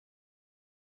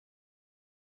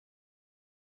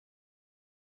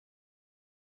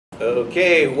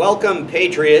Okay, welcome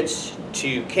Patriots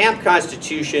to Camp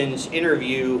Constitution's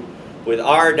interview with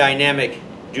our dynamic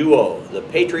duo, the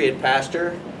Patriot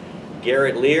pastor,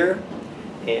 Garrett Lear,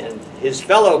 and his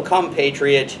fellow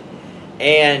compatriot,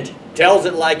 and tells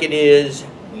it like it is,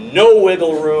 no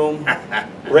wiggle room,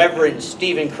 Reverend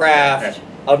Stephen Kraft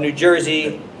of New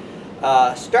Jersey.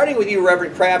 Starting with you,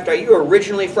 Reverend Kraft, are you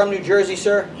originally from New Jersey,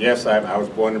 sir? Yes, I was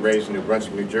born and raised in New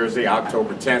Brunswick, New Jersey,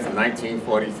 October 10th,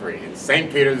 1943, in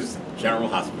St. Peter's General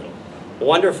Hospital.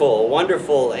 Wonderful,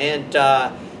 wonderful. And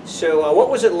so what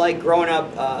was it like growing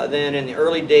up then in the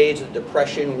early days of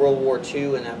Depression, World War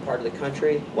II in that part of the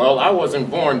country? Well, I wasn't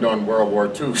born during World War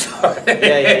II, so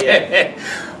yeah.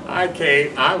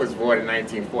 I was born in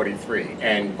 1943,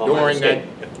 and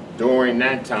during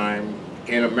that time,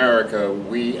 in America,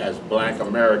 we as black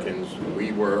Americans,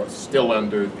 we were still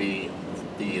under the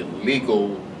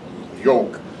legal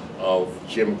yoke of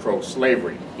Jim Crow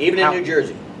slavery. Even in New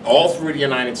Jersey? All through the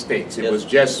United States. It was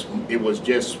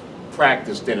just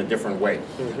practiced in a different way.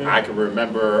 I can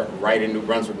remember right in New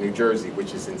Brunswick, New Jersey,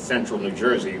 which is in central New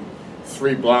Jersey,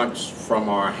 3 blocks from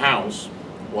our house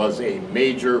was a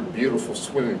major, beautiful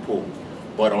swimming pool.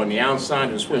 But on the outside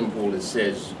of the swimming pool, it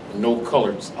says, no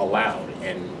colors allowed.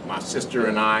 And my sister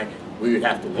and I, we would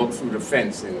have to look through the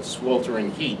fence in the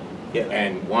sweltering heat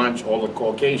and watch all the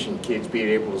Caucasian kids being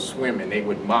able to swim, and they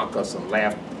would mock us and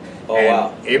laugh. Oh, and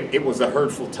wow. It was a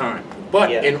hurtful time.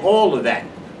 But in all of that,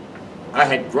 I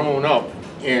had grown up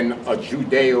in a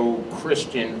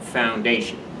Judeo-Christian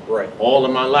foundation. Right. All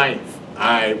of my life,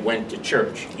 I went to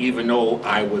church, even though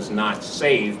I was not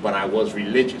saved, but I was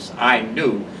religious. I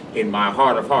knew in my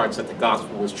heart of hearts that the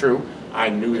gospel was true. I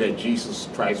knew that Jesus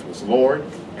Christ was Lord.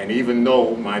 And even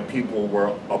though my people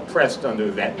were oppressed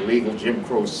under that legal Jim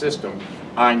Crow system,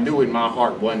 I knew in my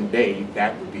heart one day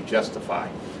that would be justified.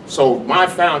 So my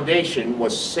foundation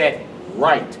was set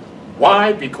right.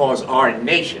 Why? Because our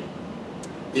nation,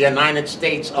 the United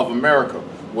States of America,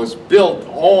 was built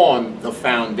on the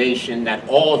foundation that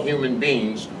all human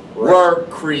beings were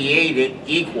created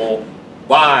equal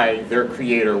by their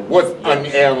Creator with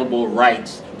unalienable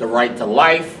rights, the right to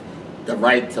life, the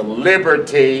right to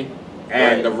liberty,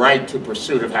 and the right to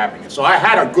pursuit of happiness. So I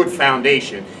had a good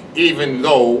foundation, even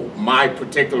though my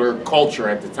particular culture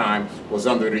at the time was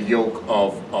under the yoke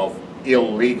of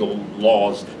illegal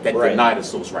laws that denied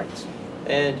us those rights.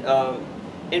 And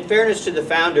in fairness to the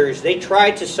founders, they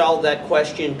tried to solve that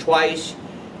question twice.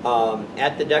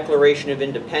 At the Declaration of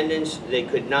Independence, they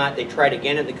could not. They tried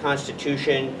again at the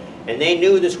Constitution, and they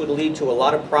knew this would lead to a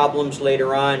lot of problems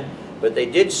later on, but they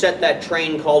did set that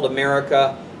train called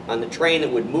America on the train that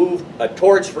would move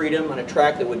towards freedom, on a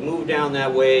track that would move down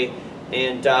that way,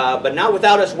 and but not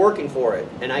without us working for it.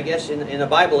 And I guess in the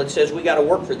Bible it says we got to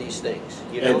work for these things,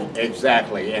 you know?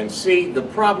 Exactly. And see, the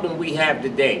problem we have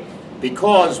today,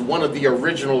 because one of the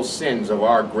original sins of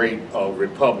our great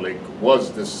republic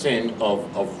was the sin of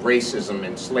racism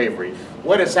and slavery,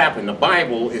 what has happened? The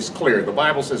Bible is clear. The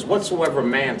Bible says, whatsoever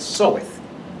man soweth,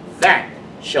 that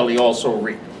shall he also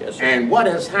reap. Yes, sir. And what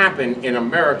has happened in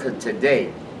America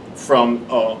today, from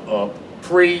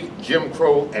pre-Jim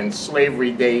Crow and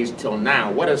slavery days till now,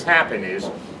 what has happened is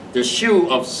the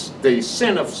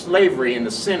sin of slavery and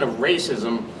the sin of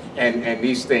racism and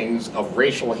these things of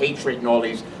racial hatred and all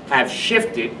these have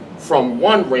shifted from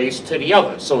one race to the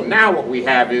other. So now what we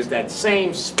have is that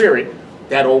same spirit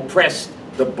that oppressed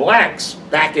the blacks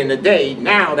back in the day,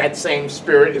 now that same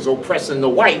spirit is oppressing the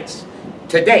whites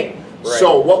today. Right.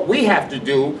 So what we have to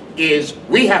do is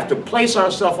we have to place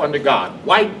ourselves under God,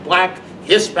 white, black,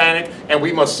 Hispanic, and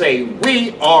we must say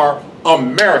we are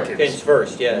Americans. Americans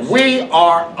first, yes. We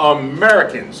are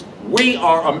Americans. We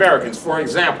are Americans. For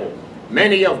example,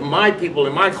 many of my people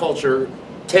in my culture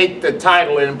take the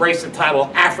title and embrace the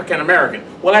title African American.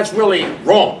 Well, that's really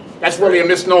wrong. That's really a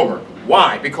misnomer.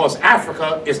 Why? Because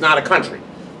Africa is not a country.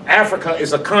 Africa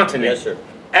is a continent. Yes, sir.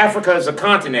 Africa is a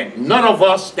continent. None of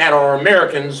us that are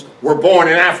Americans were born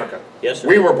in Africa. Yes, sir.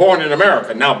 We were born in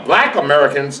America. Now, black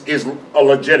Americans is a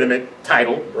legitimate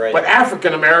title, but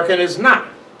African American is not,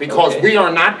 because we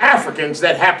are not Africans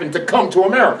that happen to come to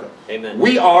America. Amen.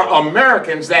 We are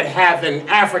Americans that have an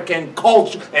African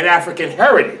culture and African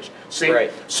heritage. See?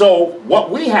 So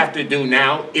what we have to do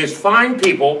now is find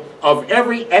people of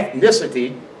every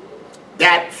ethnicity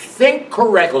that think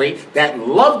correctly, that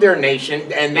love their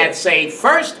nation, and that say,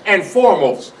 first and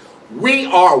foremost, we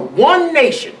are one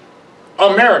nation,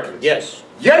 Americans. Yes.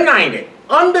 United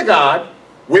under God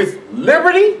with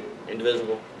liberty,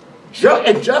 indivisible,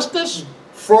 and justice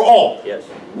for all. Yes.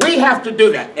 We have to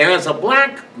do that. And as a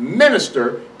black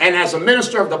minister, and as a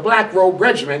minister of the Black Robe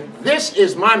Regiment, this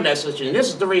is my message, and this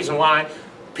is the reason why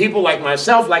people like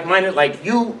myself, like-minded, like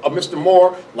you, Mr.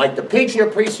 Moore, like the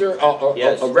Patriot Preacher,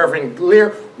 Yes. Reverend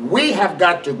Lear, we have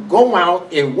got to go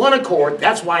out in one accord.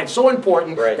 That's why it's so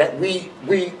important Right. that we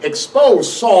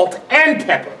expose salt and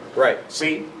pepper. Right.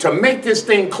 See, to make this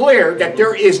thing clear that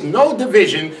there is no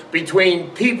division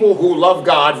between people who love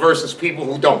God versus people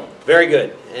who don't. Very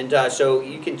good. And so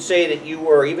you can say that you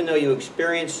were, even though you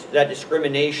experienced that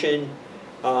discrimination,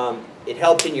 it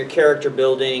helped in your character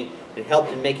building. It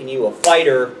helped in making you a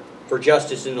fighter for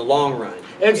justice in the long run.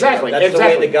 Exactly. That's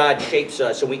exactly. the way that God shapes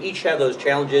us. So we each have those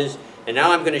challenges. And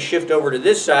now I'm going to shift over to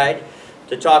this side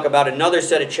to talk about another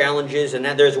set of challenges. And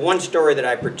there's one story that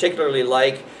I particularly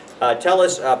like. Tell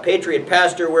us, Patriot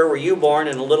Pastor, where were you born,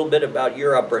 and a little bit about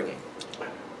your upbringing.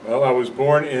 Well, I was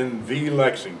born in the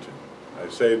Lexington. I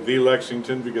say the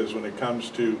Lexington because when it comes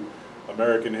to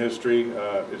American history,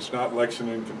 it's not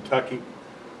Lexington, Kentucky,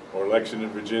 or Lexington,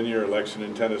 Virginia, or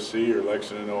Lexington, Tennessee, or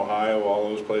Lexington, Ohio. All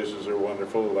those places are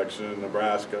wonderful. Lexington,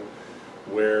 Nebraska,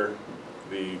 where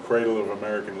the cradle of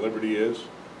American liberty is,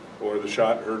 or the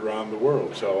shot heard around the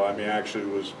world. So I actually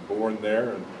was born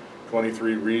there in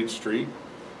 23 Reed Street.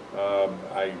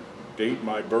 I date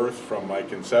my birth from my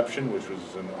conception, which was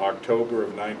in October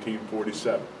of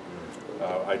 1947.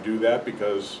 I do that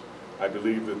because I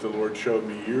believe that the Lord showed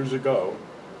me years ago,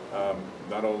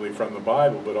 not only from the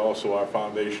Bible, but also our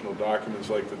foundational documents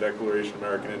like the Declaration of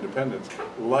American Independence,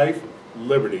 life,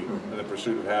 liberty, and the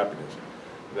pursuit of happiness,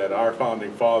 that our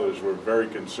founding fathers were very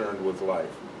concerned with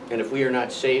life. And if we are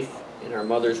not safe in our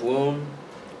mother's womb,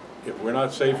 If we're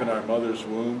not safe in our mother's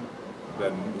womb,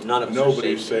 then none of us are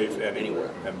nobody's safe safe anywhere.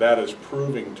 anywhere. And that is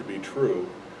proving to be true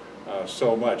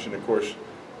so much. And of course,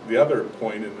 the other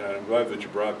point, and I'm glad that you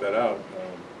brought that out,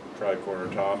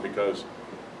 Tri-Corner Tom, because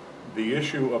the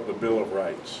issue of the Bill of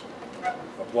Rights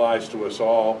applies to us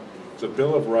all. It's a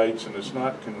Bill of Rights, and it's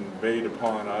not conveyed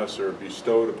upon us or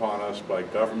bestowed upon us by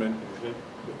government.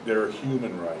 They're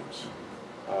human rights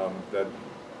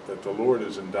that the Lord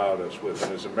has endowed us with.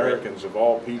 And as Americans of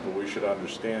all people, we should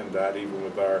understand that, even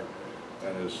with our,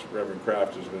 and as Reverend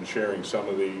Kraft has been sharing some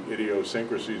of the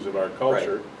idiosyncrasies of our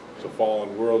culture. Right. It's a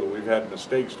fallen world, and we've had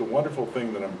mistakes. The wonderful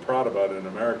thing that I'm proud about in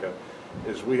America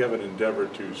is we have an endeavor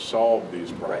to solve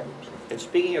these problems. And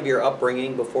speaking of your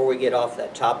upbringing, before we get off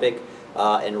that topic,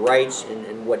 and rights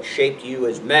and what shaped you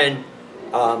as men,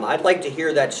 I'd like to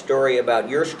hear that story about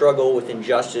your struggle with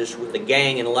injustice with the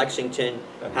gang in Lexington,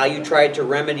 how you tried to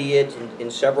remedy it in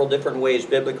several different ways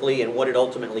biblically, and what it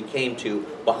ultimately came to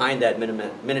behind that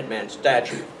Minuteman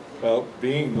statue. Well,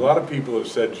 a lot of people have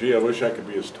said, gee, I wish I could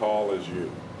be as tall as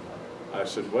you. I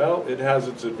said, well, it has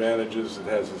its advantages, it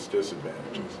has its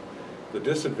disadvantages. The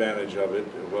disadvantage of it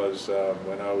was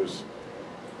when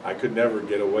I could never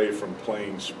get away from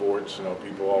playing sports. You know,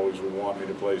 people always would want me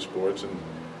to play sports, and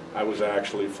I was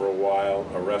actually for a while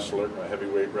a wrestler, a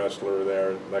heavyweight wrestler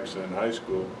there at Lexington High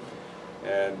School.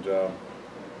 And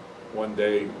one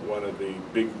day, one of the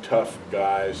big tough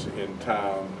guys in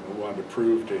town who wanted to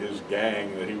prove to his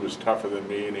gang that he was tougher than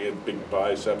me and he had big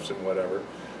biceps and whatever,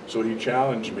 so he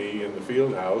challenged me in the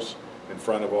field house in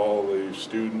front of all the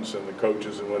students and the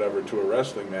coaches and whatever to a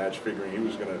wrestling match, figuring he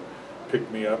was going to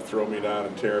pick me up, throw me down,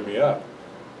 and tear me up.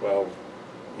 Well,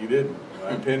 he didn't.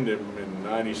 I pinned him in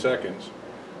 90 seconds,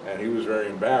 and he was very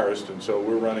embarrassed, and so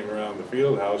we're running around the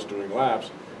field house doing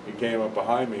laps. He came up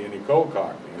behind me and he cold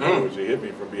cocked me. In other words, he hit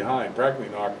me from behind, practically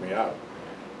knocked me out.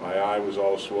 My eye was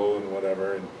all swollen,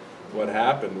 whatever, and what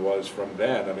happened was from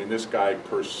then, I mean, this guy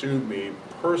pursued me,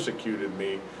 persecuted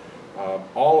me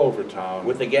all over town.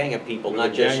 With a gang of people, With not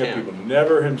a just gang of him. people,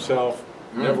 never himself,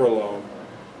 never alone.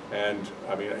 And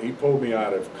I mean, he pulled me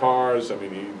out of cars. I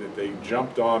mean, they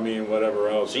jumped on me and whatever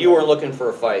else. So you weren't looking for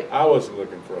a fight? I wasn't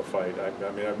looking for a fight.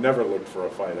 I mean, I've never looked for a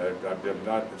fight. I'm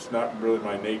not. It's not really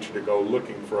my nature to go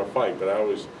looking for a fight. But I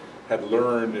always had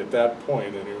learned at that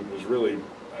point, and it was really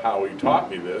how he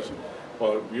taught me this.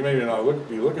 Well, you may not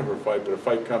be looking for a fight, but a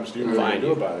fight comes to you, what do you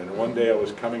do about it? And one day I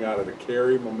was coming out of the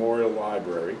Cary Memorial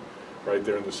Library, right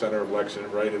there in the center of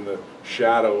Lexington, right in the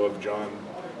shadow of John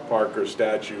Parker's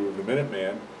statue of the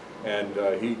Minuteman. And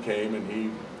he came and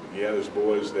he had his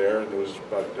boys there, and there was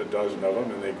about a dozen of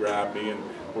them, and they grabbed me and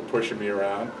were pushing me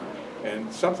around.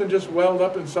 And something just welled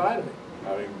up inside of me.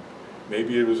 I mean,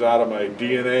 maybe it was out of my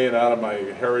DNA and out of my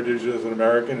heritage as an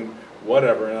American and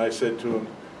whatever. And I said to him,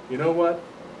 you know what?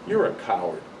 You're a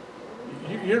coward.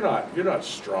 You're not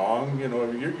strong. You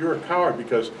know, you're a coward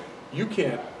because you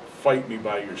can't fight me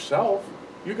by yourself.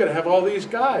 You got to have all these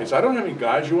guys. I don't have any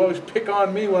guys. You always pick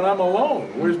on me when I'm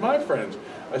alone. Where's my friends?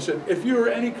 I said, if you were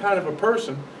any kind of a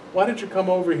person, why don't you come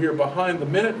over here behind the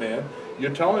Minuteman?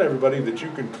 you're telling everybody that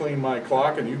you can clean my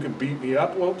clock and you can beat me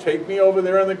up. Well, take me over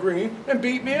there on the green and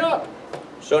beat me up.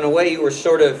 So in a way, you were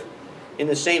sort of in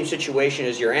the same situation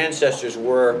as your ancestors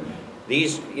were.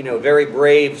 These, very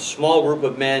brave, small group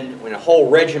of men, when a whole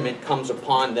regiment comes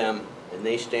upon them, and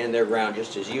they stand their ground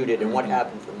just as you did. And what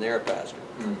happened from there, Pastor?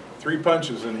 3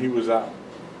 punches and he was out.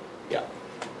 Yeah.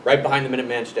 Right behind the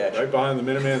Minuteman statue. Right behind the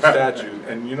Minuteman statue.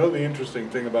 And you know the interesting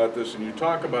thing about this, and you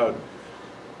talk about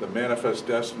the manifest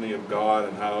destiny of God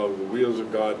and how the wheels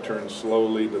of God turn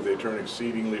slowly, but they turn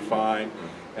exceedingly fine,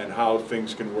 and how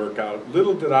things can work out.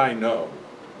 Little did I know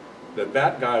that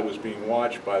that guy was being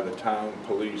watched by the town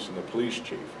police and the police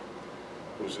chief,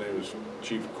 whose name was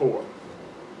Chief Core.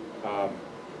 The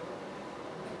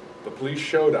police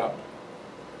showed up.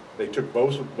 They took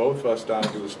both of us down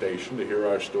to the station to hear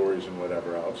our stories and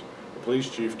whatever else. The police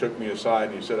chief took me aside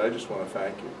and he said, "I just want to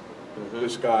thank you.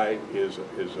 This guy is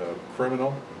a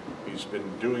criminal. He's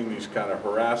been doing these kind of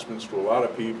harassments to a lot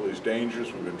of people. He's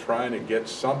dangerous. We've been trying to get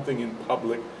something in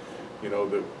public,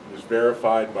 that is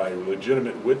verified by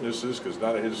legitimate witnesses, because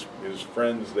none of his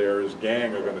friends there, his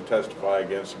gang, are going to testify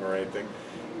against him or anything."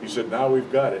 He said, "Now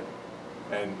we've got it.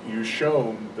 And you've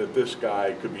shown that this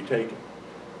guy could be taken."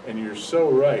 And you're so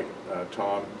right,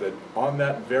 Tom, that on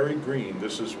that very green,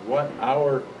 this is what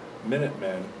our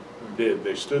Minutemen did.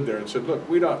 They stood there and said, "Look,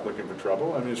 we're not looking for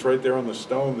trouble." I mean, it's right there on the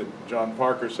stone that John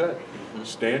Parker said.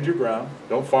 Stand your ground.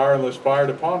 Don't fire unless fired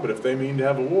upon, but if they mean to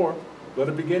have a war, let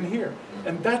it begin here.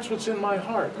 And that's what's in my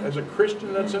heart. As a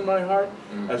Christian, that's in my heart.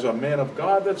 As a man of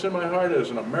God, that's in my heart. As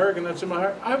an American, that's in my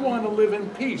heart. I want to live in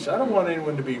peace. I don't want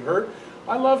anyone to be hurt.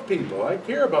 I love people. I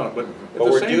care about them. But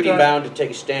we're duty-bound to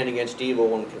take a stand against evil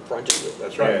when confronted with it.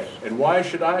 That's right. Yes. And why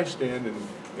should I stand?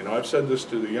 And I've said this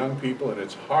to the young people, and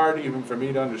it's hard even for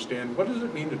me to understand. What does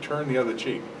it mean to turn the other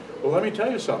cheek? Well, let me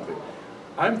tell you something.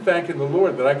 I'm thanking the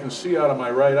Lord that I can see out of my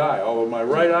right eye, although my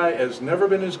right eye has never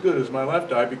been as good as my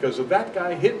left eye because of that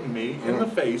guy hitting me in the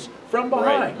face from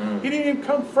behind. He didn't even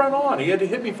come front on. He had to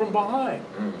hit me from behind.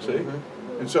 See?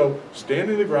 And so,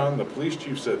 standing the ground, the police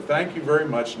chief said, "Thank you very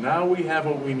much. Now we have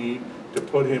what we need to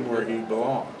put him where he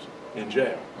belongs, in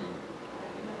jail."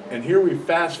 And here we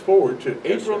fast forward to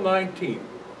April 19th,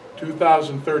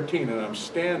 2013, and I'm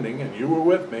standing, and you were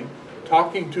with me,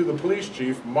 talking to the police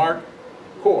chief, Mark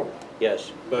Core.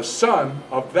 Yes. The son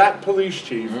of that police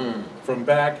chief from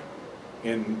back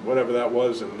in whatever that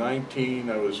was, in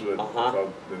 19, I was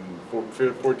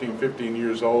 14, 15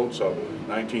 years old, so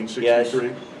 1963.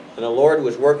 Yes. And the Lord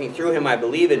was working through him, I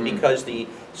believe it, because the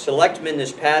selectmen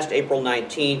this past April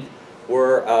 19th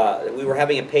we were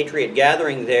having a Patriot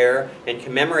gathering there and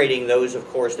commemorating those, of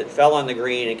course, that fell on the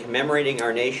green and commemorating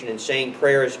our nation and saying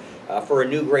prayers for a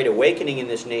new great awakening in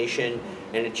this nation.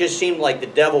 And it just seemed like the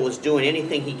devil was doing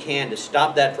anything he can to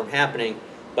stop that from happening.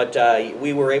 But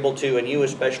we were able to, and you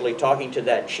especially, talking to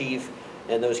that chief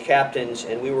and those captains,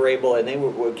 and we were able, and they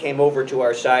came over to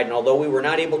our side. And although we were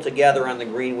not able to gather on the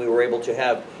green, we were able to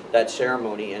have that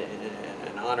ceremony and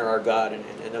honor our God and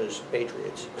those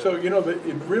patriots. So,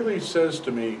 it really says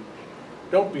to me,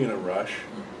 don't be in a rush.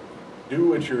 Do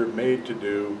what you're made to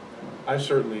do. I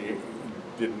certainly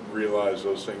didn't realize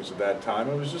those things at that time.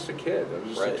 I was just a kid. I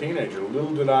was just a teenager.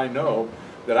 Little did I know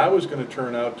that I was going to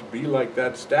turn out to be like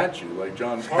that statue, like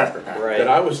John Parker.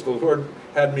 That the Lord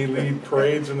had me lead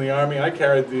parades in the Army. I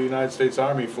carried the United States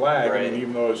Army flag. I mean,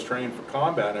 even though I was trained for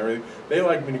combat and everything, they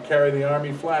liked me to carry the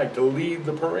Army flag, to lead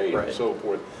the parade and so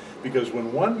forth. Because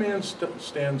when one man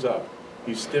stands up,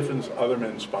 he stiffens other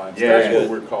men's spines. That's what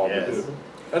we're called to do.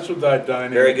 That's what that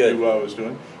dynamic duo was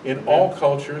doing. In all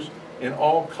cultures, in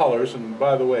all colors, and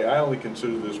by the way, I only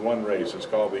consider this one race. It's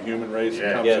called the human race.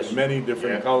 It comes in many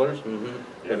different colors,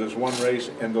 but there's one race,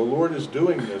 and the Lord is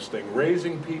doing this thing,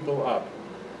 raising people up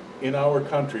in our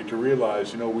country to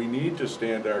realize, we need to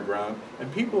stand our ground.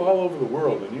 And people all over the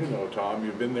world, and Tom,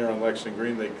 you've been there on Lexington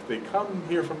Green, they come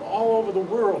here from all over the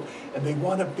world, and they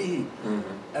want to be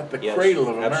at the cradle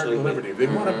of American liberty. They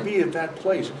want to be at that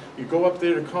place. You go up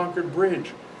there to Concord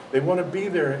Bridge. They want to be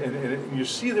there, and you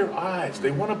see their eyes. They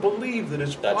want to believe that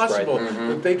it's possible,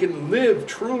 that they can live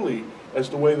truly as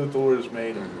the way that the Lord has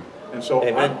made them. And so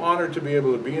I'm honored to be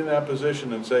able to be in that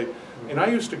position and say, and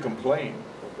I used to complain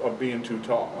of being too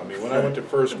tall. I mean, when I went to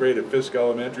first grade at Fisk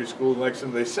Elementary School in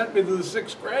Lexington, they sent me to the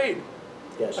 6th grade.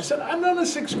 I said, I'm not a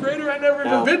 6th grader. I never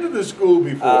even been to this school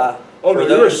before. Oh, no,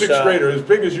 you're a 6th grader, as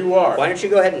big as you are. Why don't you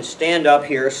go ahead and stand up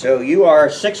here? So you are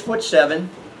 6'7".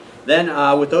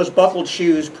 Then with those buckled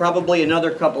shoes, probably another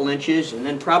couple inches, and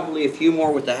then probably a few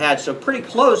more with the hat. So pretty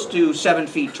close to 7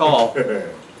 feet tall.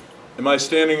 Am I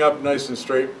standing up nice and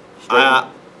straight?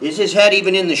 Is his head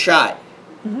even in the shot?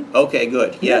 Okay,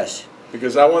 good. Yes.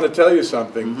 Because I want to tell you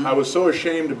something. I was so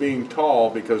ashamed of being tall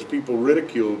because people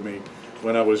ridiculed me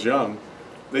when I was young.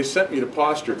 They sent me to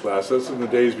posture class. That's in the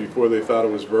days before they thought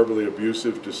it was verbally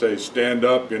abusive to say stand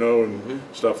up, you know, and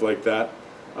stuff like that.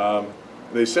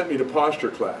 They sent me to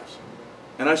posture class.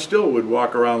 And I still would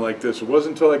walk around like this. It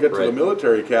wasn't until I got to the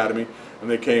military academy and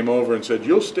they came over and said,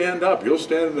 you'll stand up. You'll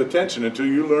stand at attention until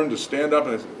you learn to stand up.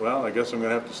 And I said, well, I guess I'm going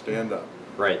to have to stand up.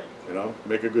 Right. You know,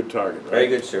 make a good target. Right? Very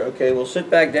good, sir. Okay, we'll sit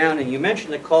back down. And you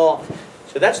mentioned the call.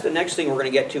 So that's the next thing we're going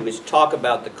to get to is talk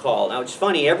about the call. Now, it's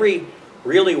funny. Every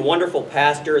really wonderful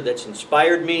pastor that's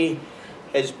inspired me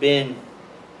has been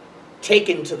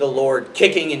taken to the Lord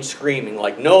kicking and screaming,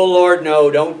 like, no, Lord, no,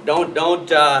 don't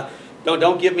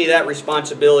give me that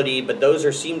responsibility. But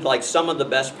those seemed like some of the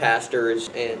best pastors.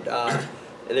 And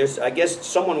I guess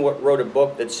someone wrote a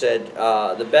book that said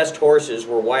the best horses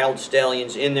were wild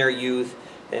stallions in their youth.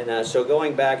 And so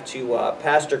going back to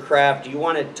Pastor Kraft, do you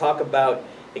want to talk about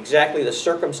exactly the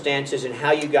circumstances and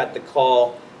how you got the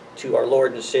call to our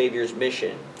Lord and Savior's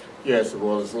mission? Yes,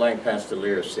 well, it's like Pastor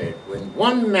Lear said, when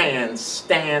one man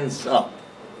stands up,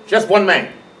 just one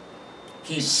man,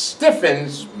 he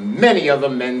stiffens many other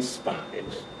men's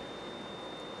spines.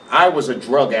 I was a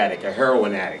drug addict, a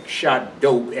heroin addict, shot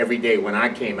dope every day when I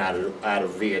came out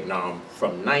of Vietnam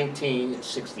from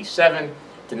 1967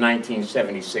 to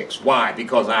 1976. Why?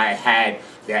 Because I had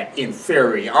that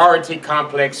inferiority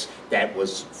complex that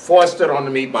was fostered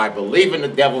onto me by believing the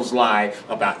devil's lie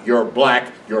about you're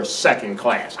black, you're second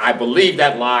class. I believed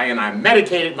that lie and I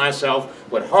medicated myself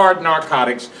with hard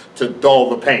narcotics to dull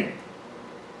the pain.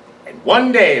 And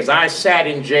one day as I sat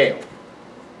in jail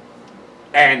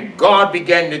and God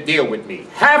began to deal with me,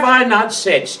 have I not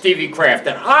said, Stevie Kraft,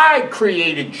 that I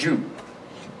created you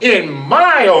in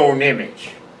my own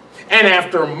image and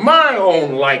after my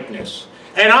own likeness,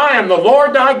 and I am the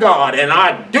Lord thy God, and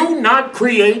I do not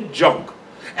create junk.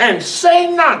 And say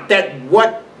not that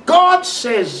what God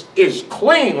says is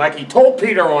clean, like he told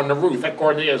Peter on the roof at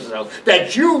Cornelius' house,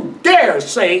 that you dare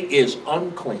say is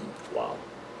unclean. Wow.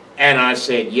 And I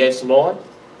said, yes, Lord.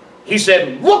 He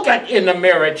said, look in the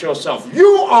mirror at yourself. You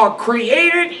are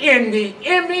created in the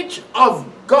image of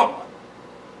God.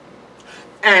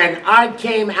 And I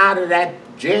came out of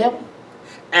that jail,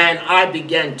 and I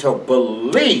began to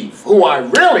believe who I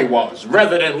really was,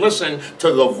 rather than listen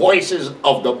to the voices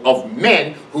of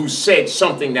men who said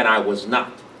something that I was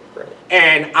not. Right.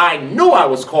 And I knew I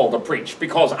was called to preach,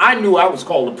 because I knew I was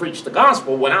called to preach the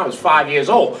gospel when I was 5 years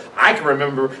old. I can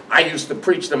remember I used to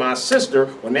preach to my sister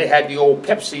when they had the old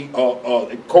Pepsi,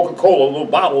 Coca-Cola little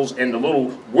bottles and the little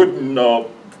wooden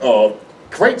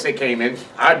crates that came in.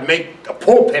 I'd make a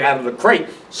pulpit out of the crate,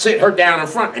 sit her down in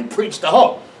front and preach to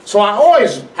her. So I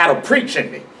always had a preach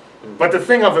in me. But the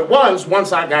thing of it was,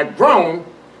 once I got grown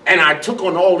and I took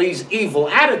on all these evil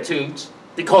attitudes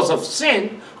because of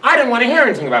sin, I didn't want to hear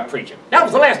anything about preaching. That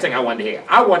was the last thing I wanted to hear.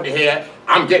 I wanted to hear,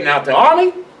 I'm getting out the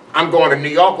army, I'm going to New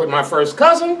York with my first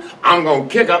cousin, I'm going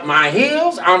to kick up my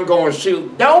heels, I'm going to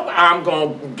shoot dope, I'm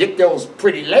going to get those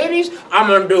pretty ladies, I'm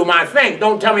going to do my thing.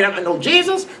 Don't tell me that, no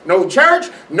Jesus, no church,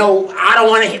 no, I don't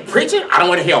want to hear preaching, I don't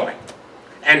want to hear that.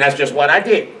 And that's just what I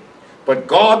did. But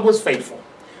God was faithful,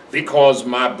 because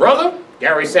my brother,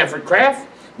 Gary Sanford Kraft,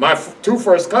 my two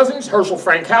first cousins, Herschel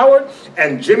Frank Howard,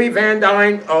 and Jimmy Van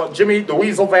Dyne, Jimmy the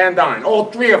Weasel Van Dyne,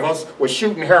 all three of us were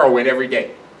shooting heroin every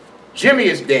day. Jimmy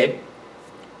is dead,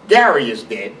 Gary is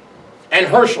dead, and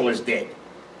Herschel is dead.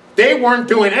 They weren't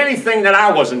doing anything that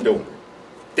I wasn't doing.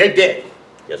 They're dead.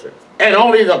 Yes, sir. And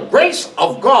only the grace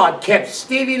of God kept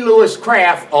Stevie Lewis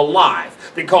Kraft alive,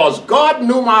 because God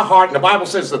knew my heart, and the Bible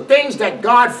says the things that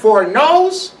God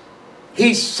foreknows,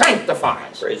 he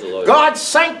sanctifies. Praise the Lord. God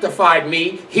sanctified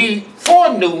me. He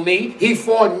foreknew me. He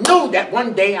foreknew that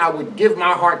one day I would give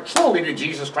my heart truly to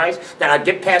Jesus Christ, that I'd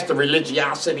get past the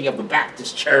religiosity of the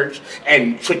Baptist church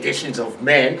and traditions of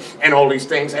men and all these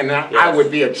things, and I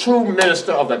would be a true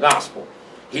minister of the gospel.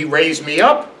 He raised me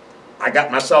up. I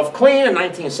got myself clean in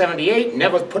 1978,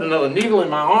 never put another needle in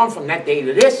my arm from that day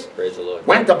to this. Praise the Lord.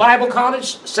 Went to Bible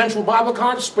College, Central Bible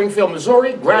College, Springfield,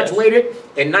 Missouri, graduated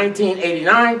in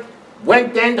 1989.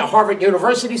 Went then to Harvard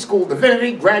University School of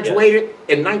Divinity, graduated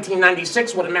in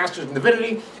 1996 with a master's in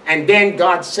divinity, and then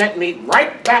God sent me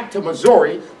right back to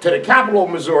Missouri, to the capital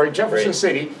of Missouri, Jefferson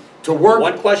City, to work.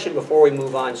 One question before we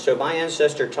move on. So my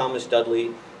ancestor, Thomas Dudley,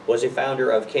 was a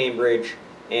founder of Cambridge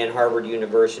and Harvard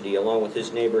University, along with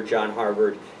his neighbor, John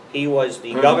Harvard. He was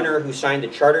the governor who signed the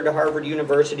charter to Harvard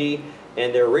University,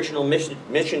 and their original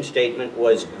mission statement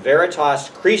was Veritas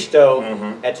Christo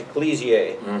et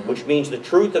Ecclesiae, which means the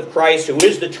truth of Christ, who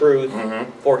is the truth,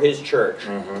 for his church.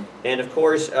 And of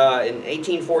course, in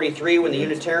 1843, when the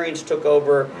Unitarians took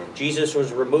over, Jesus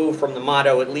was removed from the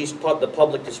motto, at least the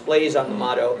public displays on the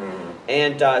motto.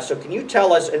 And so can you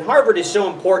tell us, and Harvard is so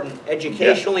important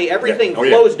educationally, everything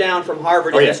flows down from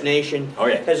Harvard in this nation,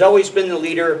 has always been the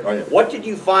leader. What did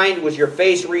you find? Was your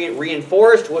faith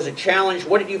reinforced? Was it challenged?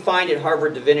 What did you find at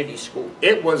Harvard Divinity School?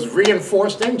 It was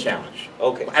reinforced and challenged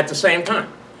at the same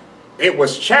time. It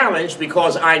was challenged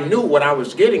because I knew what I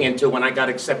was getting into when I got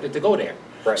accepted to go there.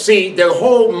 See, the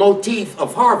whole motif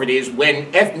of Harvard is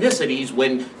when ethnicities,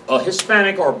 when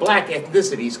Hispanic or black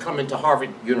ethnicities come into Harvard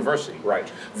University,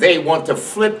 they want to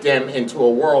flip them into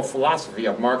a world philosophy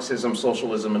of Marxism,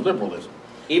 socialism, and liberalism.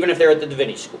 Even if they're at the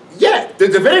Divinity School? Yeah, the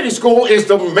Divinity School is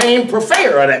the main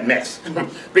purveyor of that mess.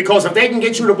 Because if they can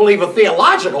get you to believe a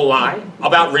theological lie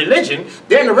about religion,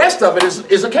 then the rest of it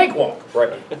is a cakewalk.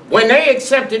 When they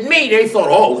accepted me, they thought,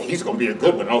 oh, he's going to be a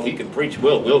good one. Oh, he can preach.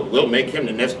 We'll make him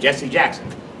the next Jesse Jackson.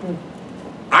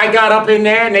 I got up in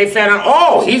there and they found out,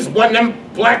 oh, he's one of them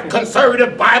black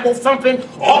conservative Bible thumping.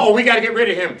 Oh, we got to get rid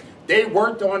of him. They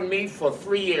worked on me for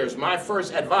 3 years. My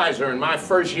first advisor in my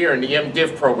first year in the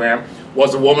MDiv program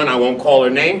was a woman, I won't call her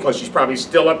name because she's probably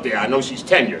still up there. I know she's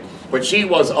tenured. But she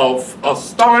was a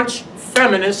staunch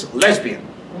feminist lesbian.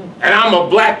 And I'm a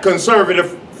black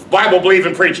conservative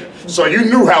Bible-believing preacher. So you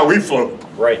knew how we flew.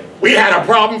 We had a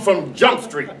problem from Jump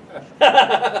Street.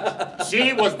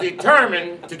 She was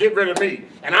determined to get rid of me.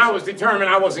 And I was determined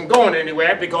I wasn't going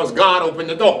anywhere because God opened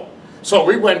the door. So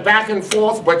we went back and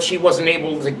forth, but she wasn't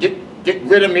able to get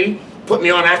rid of me, put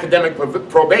me on academic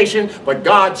probation, but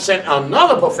God sent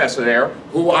another professor there,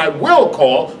 who I will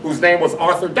call, whose name was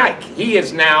Arthur Dyke. He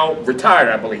is now retired,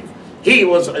 I believe. He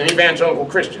was an evangelical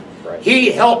Christian.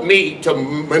 He helped me to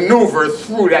maneuver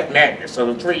through that madness of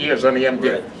the 3 years on the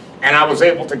MDiv, and I was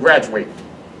able to graduate.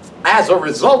 As a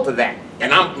result of that,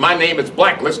 and my name is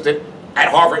blacklisted at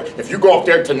Harvard. If you go up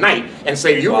there tonight and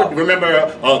say, do you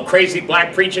remember a crazy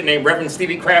black preacher named Reverend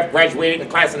Stevie Kraft graduated in the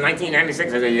class in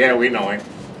 1996? I said, yeah, we know him.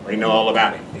 We know all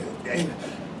about it.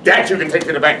 That you can take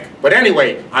to the bank. But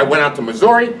anyway, I went out to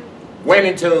Missouri, went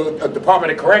into a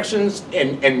Department of Corrections,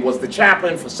 and was the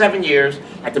chaplain for 7 years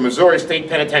at the Missouri State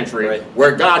Penitentiary,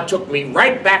 where God took me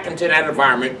right back into that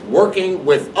environment, working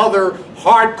with other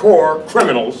hardcore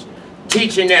criminals,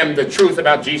 teaching them the truth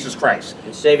about Jesus Christ.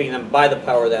 And saving them by the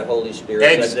power of that Holy Spirit.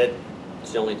 That's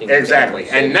the only thing. Exactly.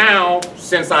 And now,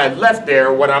 since I left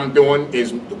there, what I'm doing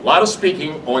is a lot of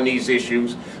speaking on these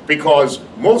issues, because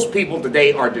most people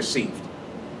today are deceived.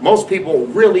 Most people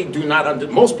really do not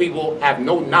most people have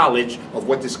no knowledge of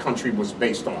what this country was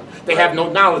based on. They have no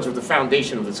knowledge of the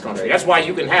foundation of this country. That's why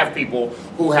you can have people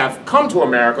who have come to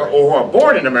America or who are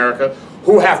born in America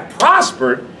who have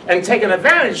prospered and taken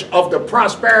advantage of the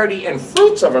prosperity and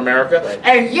fruits of America,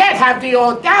 and yet have the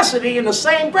audacity in the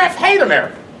same breath hate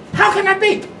America. How can that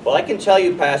be? Well, I can tell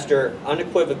you, Pastor,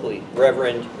 unequivocally,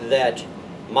 Reverend, that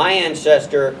my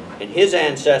ancestor and his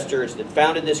ancestors that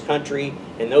founded this country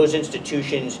and those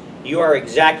institutions, you are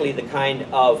exactly the kind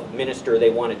of minister they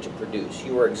wanted to produce.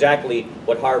 You are exactly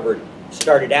what Harvard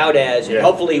started out as, and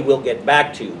hopefully we'll get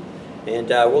back to. And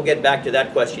we'll get back to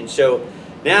that question. So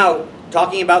now,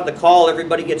 talking about the call,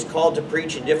 everybody gets called to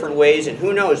preach in different ways, and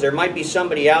who knows, there might be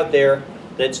somebody out there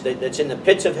that's in the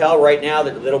pits of hell right now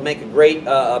that'll make a great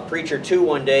preacher too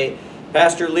one day.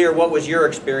 Pastor Lear, what was your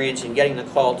experience in getting the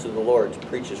call to the Lord to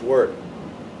preach His Word?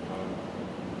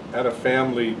 At a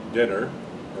family dinner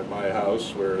at my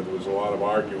house where there was a lot of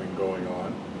arguing going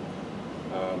on,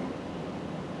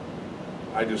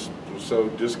 I just was so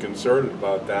disconcerted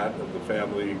about that, of the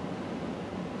family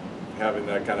having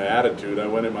that kind of attitude. I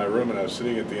went in my room and I was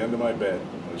sitting at the end of my bed.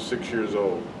 I was 6 years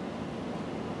old.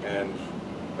 And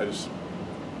I just,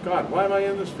 God, why am I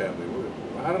in this family?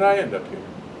 How did I end up here?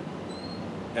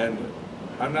 And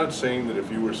I'm not saying that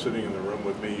if you were sitting in the room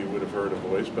with me, you would have heard a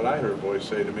voice, but I heard a voice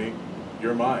say to me,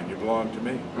 you're mine, you belong to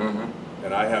me.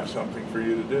 And I have something for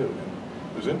you to do. And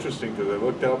it was interesting because I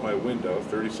looked out my window,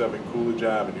 37 Coolidge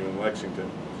Avenue in Lexington,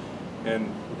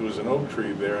 and there was an oak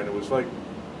tree there, and it was like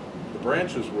the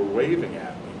branches were waving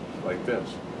at me like this.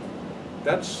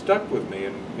 That stuck with me,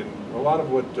 and a lot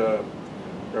of what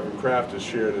Reverend Kraft has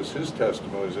shared as his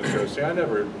testimony is interesting. I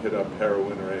never hit up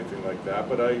heroin or anything like that,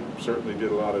 but I certainly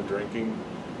did a lot of drinking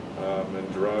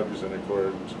and drugs, and of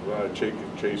course a lot of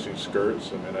chasing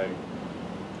skirts. I mean,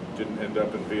 I didn't end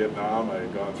up in Vietnam. I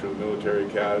had gone through the military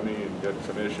academy and got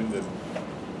commissioned, and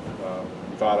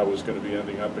thought I was going to be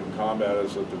ending up in combat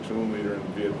as a platoon leader in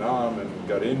Vietnam, and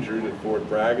got injured at Fort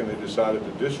Bragg, and they decided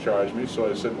to discharge me. So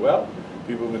I said, well,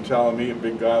 people have been telling me a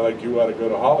big guy like you ought to go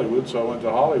to Hollywood. So I went to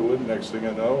Hollywood, and next thing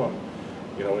I know,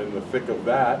 I'm, you know, in the thick of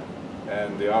that,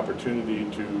 and the opportunity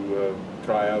to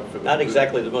try out for the... Not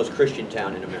exactly the most Christian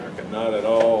town in America. Not at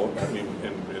all. I mean,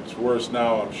 and it's worse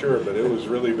now, I'm sure, but it was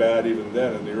really bad even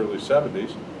then in the early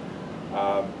 70s.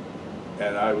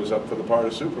 And I was up for the part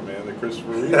of Superman that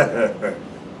Christopher Reeve had.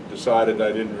 Decided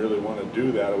I didn't really want to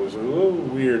do that. It was a little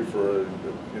weird for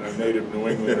a native New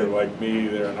Englander like me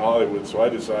there in Hollywood, so I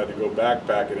decided to go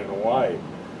backpacking in Hawaii.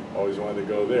 Always wanted to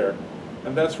go there.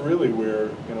 And that's really where,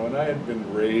 and I had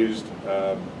been raised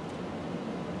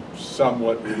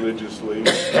somewhat religiously.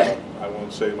 I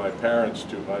won't say my parents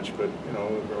too much, but,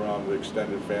 around the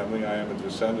extended family. I am a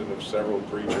descendant of several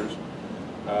preachers.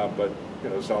 But,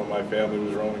 some of my family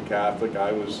was Roman Catholic.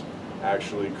 I was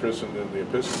actually christened in the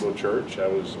Episcopal Church. I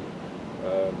was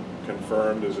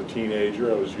confirmed as a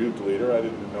teenager. I was youth leader. I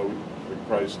didn't know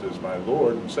Christ as my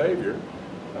Lord and Savior.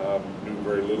 Knew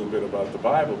very little bit about the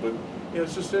Bible, but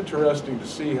it's just interesting to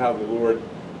see how the Lord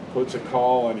puts a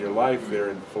call on your life there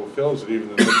and fulfills it, even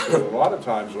in the midst of a lot of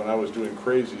times when I was doing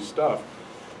crazy stuff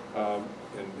and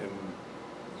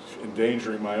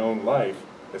endangering my own life.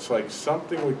 It's like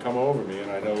something would come over me, and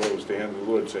I know it was the hand of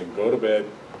the Lord saying, go to bed.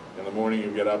 In the morning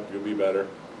you get up, you'll be better.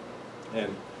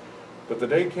 But the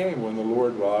day came when the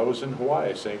Lord, while I was in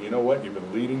Hawaii, saying, you know what, you've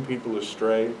been leading people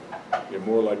astray. You're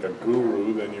more like a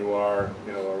guru than you are,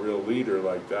 a real leader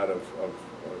like that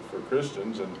for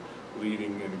Christians and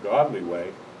leading in a godly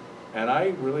way. And I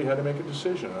really had to make a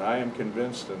decision, and I am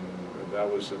convinced, and that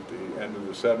was at the end of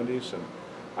the 70s, and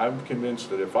I'm convinced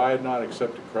that if I had not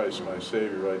accepted Christ as my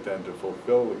Savior right then to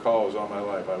fulfill the calls on my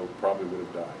life, I probably would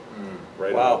have died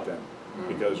right about then.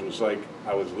 Because it was like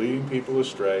I was leading people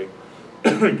astray,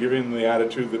 giving them the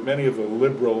attitude that many of the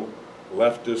liberal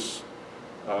leftist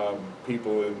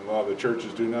people in a lot of the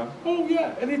churches do now. Oh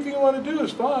yeah, anything you want to do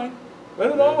is fine.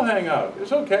 Let it all hang out.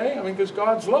 It's okay. I mean, because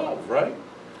God's love, right?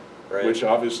 Right. Which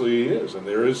obviously He is, and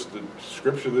there is the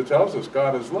scripture that tells us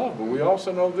God is love, but we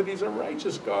also know that He's a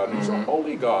righteous God, and He's a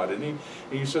holy God, and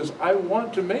He says, I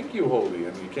want to make you holy,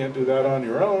 and you can't do that on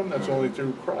your own. That's only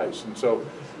through Christ. And so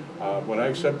when I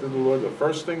accepted the Lord, the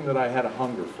first thing that I had a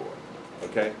hunger for,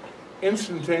 okay,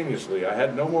 instantaneously, I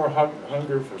had no more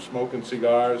hunger for smoking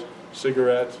cigars,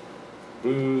 cigarettes,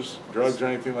 booze, drugs, or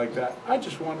anything like that. I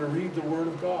just wanted to read the Word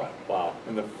of God. Wow.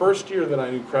 And the first year that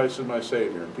I knew Christ as my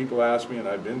Savior, and people ask me, and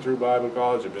I've been through Bible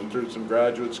college, I've been through some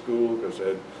graduate school, because I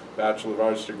had a Bachelor of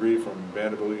Arts degree from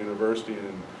Vanderbilt University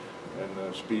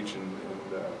in speech and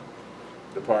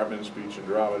department, speech and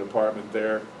drama department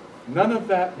there. None of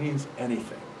that means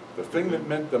anything. The thing that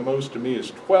meant the most to me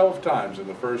is 12 times in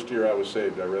the first year I was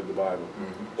saved, I read the Bible.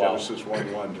 Wow. Genesis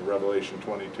 1:1 to Revelation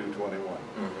 22:21.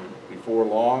 Before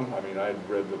long, I mean, I'd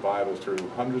read the Bible through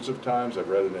hundreds of times. I've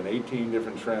read it in 18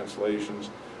 different translations.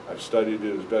 I've studied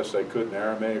it as best I could in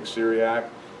Aramaic, Syriac,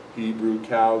 Hebrew,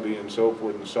 Chaldee, and so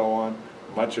forth and so on,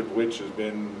 much of which has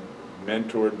been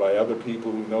mentored by other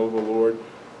people who know the Lord,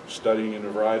 studying in a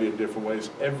variety of different ways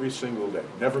every single day,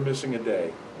 never missing a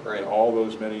day in all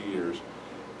those many years.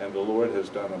 And the Lord has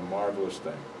done a marvelous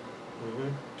thing.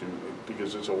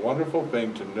 Because it's a wonderful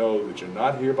thing to know that you're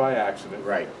not here by accident.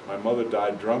 Right. My mother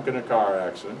died drunk in a car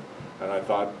accident, and I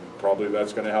thought probably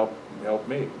that's going to help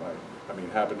me. I mean,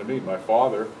 it happened to me. My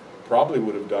father probably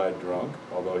would have died drunk,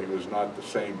 although he was not the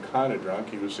same kind of drunk.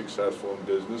 He was successful in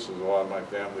business, as a lot of my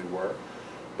family were,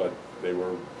 but they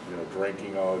were,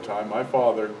 drinking all the time. My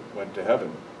father went to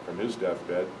heaven from his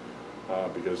deathbed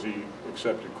because he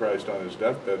accepted Christ on his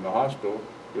deathbed in the hospital,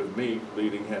 with me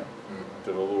leading him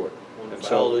to the Lord. And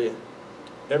so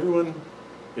everyone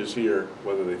is here,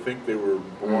 whether they think they were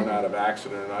born out of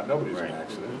accident or not. Nobody's an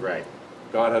accident. Right.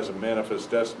 God has a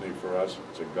manifest destiny for us.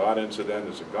 It's a God incident.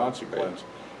 It's a consequence.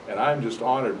 And I'm just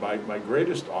honored. My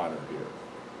greatest honor here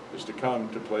is to come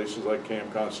to places like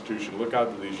Camp Constitution, look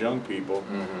out to these young people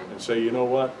and say, you know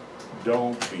what?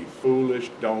 Don't be foolish.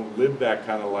 Don't live that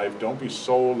kind of life. Don't be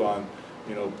sold on,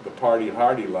 the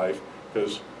party-hardy life,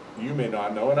 because you may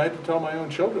not know, and I had to tell my own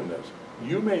children this,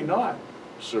 you may not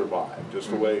survive, just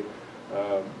the way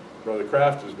Brother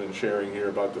Kraft has been sharing here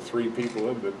about the 3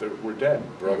 people that were dead,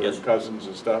 brothers, cousins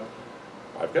and stuff.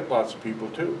 I've got lots of people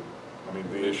too. I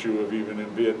mean, the issue of even in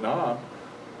Vietnam,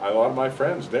 a lot of my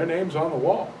friends, their name's on the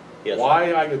wall.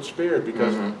 Why I get spared?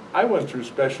 Because I went through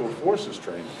Special Forces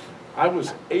training. I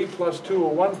was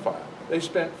A+201 file. They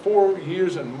spent 4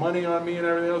 years and money on me and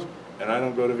everything else. and I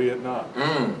don't go to Vietnam.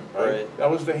 Right. That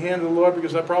was the hand of the Lord,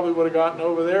 because I probably would have gotten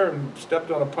over there and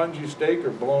stepped on a punji stake or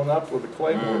blown up with a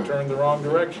claymore, turned the wrong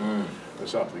direction or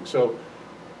something. So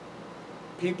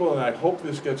people, and I hope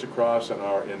this gets across in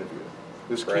our interview,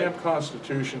 this camp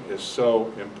constitution is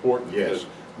so important. Yes. Because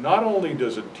not only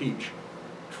does it teach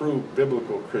true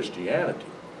biblical Christianity,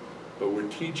 but we're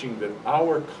teaching that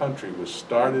our country was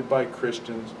started by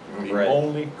Christians, the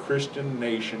only Christian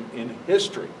nation in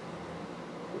history.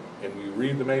 And you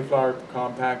read the Mayflower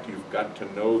Compact, you've got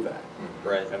to know that.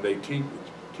 Right. And they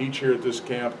teach here at this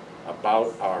camp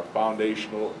about our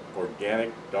foundational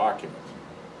organic documents,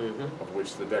 of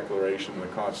which the Declaration and the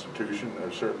Constitution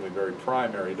are certainly very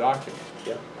primary documents.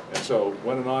 Yeah. And so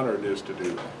what an honor it is to do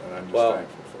that, and I'm just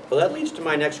thankful for it. Well, that leads to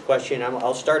my next question.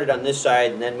 I'll start it on this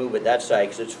side and then move it that side,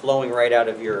 because it's flowing right out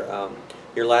of your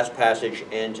last passage,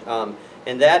 and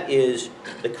that is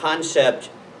the concept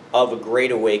of a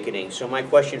great awakening. So my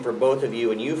question for both of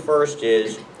you, and you first,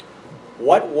 is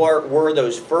what were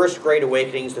those first great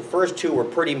awakenings? The first two were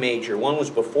pretty major. One was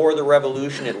before the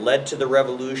revolution. It led to the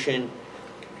revolution.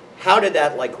 How did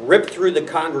that like rip through the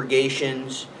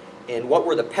congregations? And what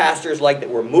were the pastors like that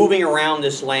were moving around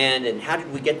this land? And how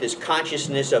did we get this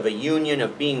consciousness of a union,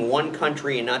 of being one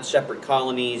country and not separate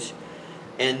colonies?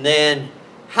 And then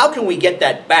how can we get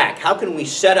that back? How can we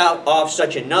set off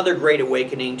such another great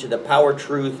awakening to the power,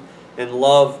 truth, and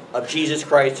love of Jesus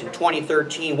Christ in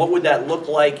 2013? What would that look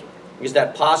like? Is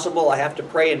that possible? I have to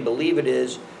pray and believe it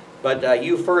is. But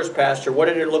you first, Pastor, what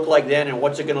did it look like then, and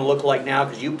what's it going to look like now?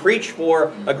 Because you preach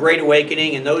for a great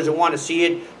awakening, and those who want to see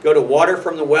it, go to Water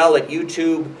from the Well at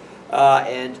YouTube,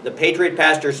 and the Patriot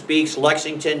Pastor Speaks,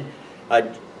 Lexington,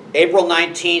 April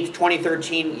 19th,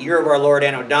 2013, year of our Lord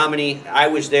Anno Domini. I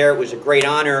was there. It was a great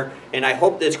honor, and I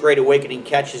hope this great awakening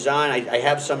catches on. I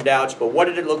have some doubts, but what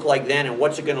did it look like then, and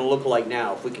what's it going to look like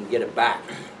now if we can get it back?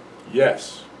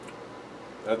 Yes.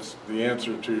 That's the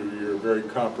answer to your very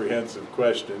comprehensive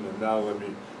question, and now let me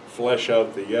flesh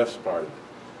out the yes part of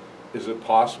it. Is it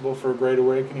possible for a great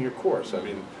awakening? Of course. I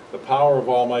mean, the power of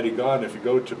Almighty God, and if you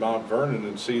go to Mount Vernon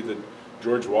and see that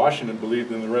George Washington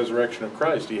believed in the resurrection of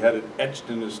Christ, he had it etched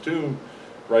in his tomb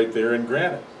right there in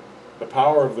granite. The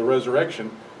power of the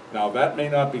resurrection. Now, that may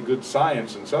not be good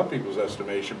science in some people's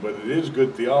estimation, but it is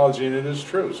good theology, and it is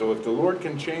true. So if the Lord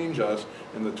can change us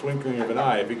in the twinkling of an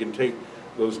eye, if he can take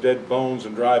those dead bones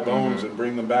and dry bones and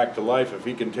bring them back to life, if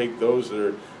he can take those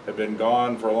that have been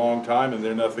gone for a long time and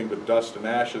they're nothing but dust and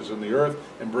ashes in the earth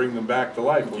and bring them back to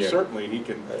life, well, certainly he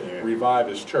can revive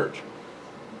his church.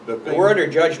 We're under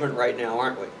judgment right now,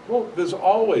 aren't we? Well, there's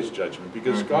always judgment,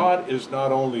 because God is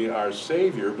not only our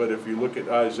Savior, but if you look at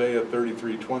Isaiah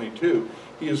 33:22,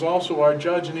 he is also our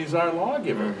judge and he's our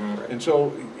lawgiver. And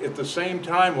so at the same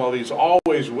time, while he's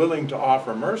always willing to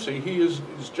offer mercy, he is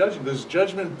judging. There's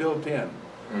judgment built in,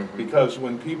 because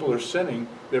when people are sinning,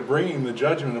 they're bringing the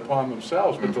judgment upon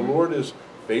themselves. But the Lord is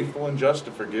faithful and just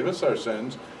to forgive us our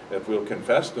sins if we'll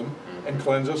confess them, and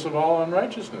cleanse us of all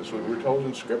unrighteousness, what we're told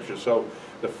in Scripture. So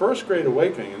the first great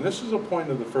awakening, and this is a point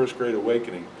of the first great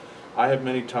awakening, I have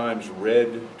many times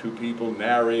read to people,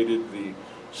 narrated the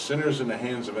sinners in the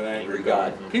hands of an angry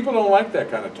God. People don't like that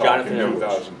kind of talk in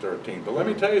 2013, but let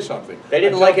me tell you something. They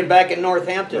didn't like it back in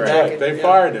Northampton. Right. They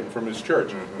fired him from his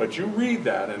church. But you read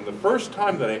that, and the first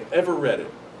time that I ever read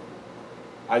it,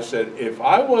 I said, if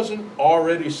I wasn't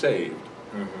already saved,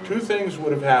 two things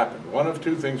would have happened. One of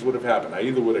two things would have happened. I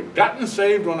either would have gotten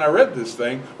saved when I read this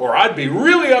thing, or I'd be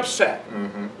really upset,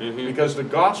 because the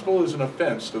gospel is an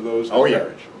offense to those who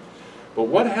perish. But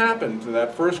what happened to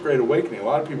that first great awakening, a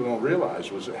lot of people don't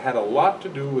realize, was it had a lot to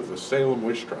do with the Salem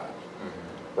witch trials.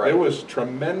 There was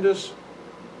tremendous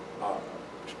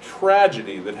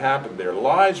tragedy that happened there.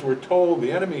 Lies were told.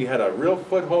 The enemy had a real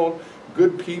foothold.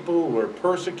 Good people were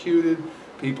persecuted.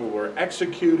 People were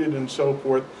executed and so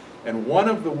forth. And one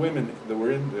of the women that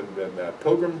were in the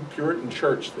Pilgrim Puritan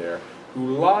church there,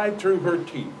 who lied through her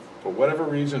teeth for whatever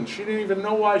reason, she didn't even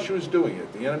know why she was doing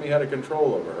it. The enemy had a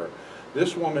control over her.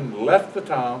 This woman left the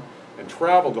town and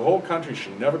traveled the whole country.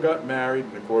 She never got married,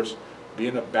 and of course,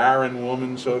 being a barren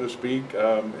woman, so to speak,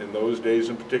 in those days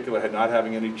in particular, not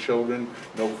having any children,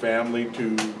 no family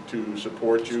to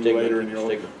support you later in your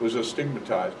life, was a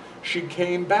stigmatized. She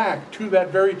came back to that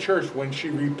very church when she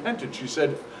repented. She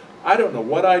said, I don't know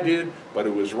what I did, but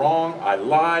it was wrong. I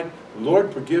lied.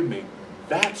 Lord, forgive me.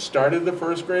 That started the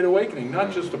first great awakening,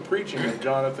 not just the preaching of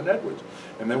Jonathan Edwards.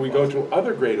 And then we go to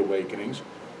other great awakenings.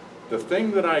 The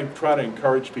thing that I try to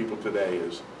encourage people today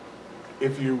is,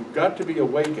 if you got to be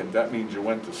awakened, that means you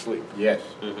went to sleep. Yes.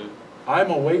 I'm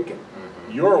awakened.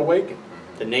 You're awakened.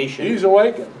 The nation. He's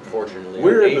awakened. Fortunately.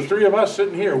 We're the three of us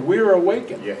sitting here. We're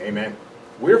awakened. Yeah, amen.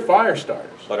 We're fire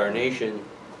starters. But our nation,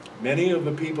 Many of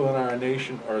the people in our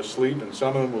nation are asleep, and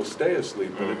some of them will stay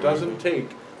asleep, but it doesn't take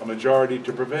a majority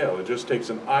to prevail. It just takes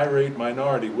an irate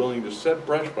minority willing to set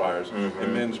brush fires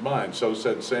in men's minds. So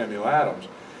said Samuel Adams.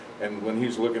 And when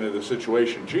he's looking at the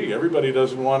situation, gee, everybody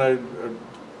doesn't want to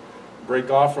break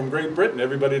off from Great Britain.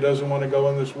 Everybody doesn't want to go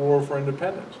in this war for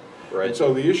independence. right? And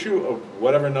so the issue of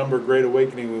whatever number Great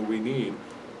Awakening we need,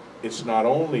 it's not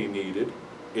only needed,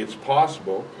 it's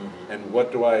possible. And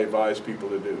what do I advise people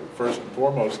to do? First and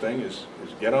foremost thing is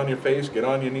get on your face, get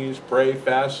on your knees, pray,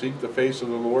 fast, seek the face of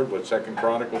the Lord, what 2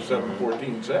 Chronicles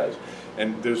 7:14 says.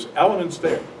 And there's elements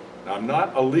there. Now, I'm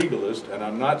not a legalist, and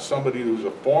I'm not somebody who's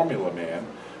a formula man,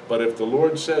 but if the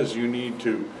Lord says you need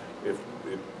to, if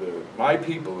my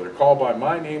people that are called by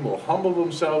my name will humble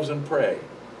themselves and pray,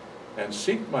 and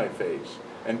seek my face,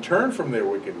 and turn from their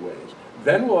wicked ways,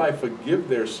 then will I forgive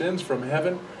their sins from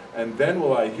heaven, and then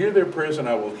will I hear their prayers, and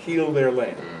I will heal their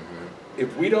land.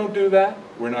 If we don't do that,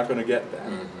 we're not going to get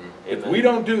that. If we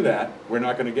don't do that, we're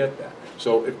not going to get that.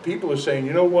 So if people are saying,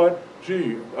 you know what,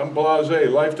 gee, I'm blasé,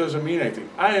 life doesn't mean anything.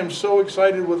 I am so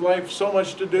excited with life, so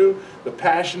much to do, the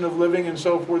passion of living and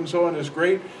so forth and so on is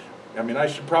great. I mean, I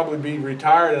should probably be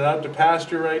retired and out to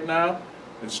pasture right now.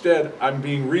 Instead, I'm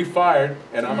being refired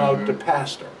and I'm out to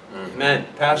pastor. Amen.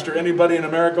 Pastor, anybody in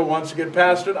America wants to get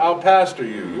pastored, I'll pastor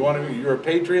you. You're a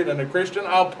patriot and a Christian,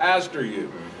 I'll pastor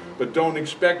you. But don't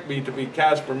expect me to be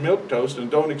Casper Milquetoast, and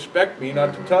don't expect me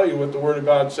not to tell you what the Word of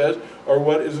God says or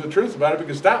what is the truth about it,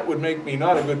 because that would make me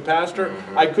not a good pastor.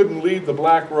 I couldn't lead the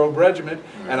Black Robe Regiment,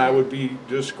 and I would be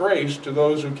disgraced to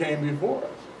those who came before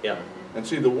us. Yeah. And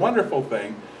see, the wonderful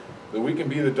thing, that we can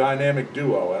be the dynamic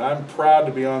duo, and I'm proud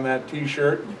to be on that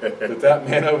T-shirt that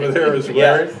man over there is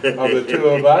wearing, of the two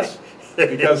of us,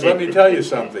 because let me tell you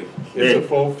something, it's a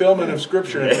fulfillment of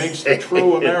Scripture, and it makes the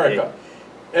true America.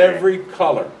 Every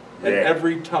color, and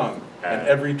every tongue, and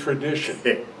every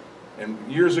tradition. And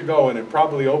years ago, and it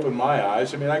probably opened my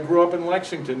eyes, I mean, I grew up in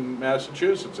Lexington,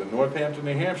 Massachusetts, and Northampton,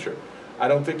 New Hampshire. I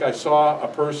don't think I saw a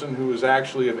person who was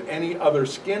actually of any other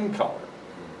skin color.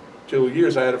 Till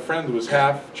years, I had a friend who was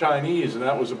half Chinese, and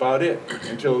that was about it,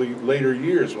 until the later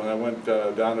years when I went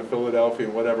down to Philadelphia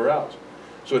and whatever else.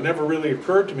 So it never really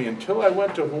occurred to me until I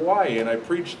went to Hawaii, and I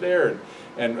preached there,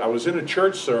 and I was in a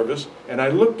church service, and I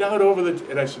looked out over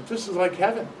and I said, this is like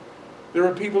heaven. There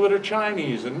are people that are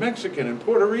Chinese, and Mexican, and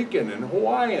Puerto Rican, and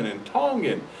Hawaiian, and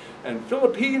Tongan, and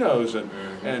Filipinos,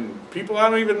 and people I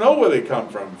don't even know where they come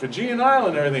from, Fijian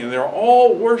Island and everything, and they're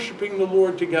all worshiping the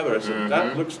Lord together. I said,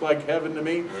 that looks like heaven to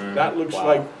me. That looks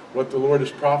like what the Lord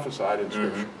has prophesied in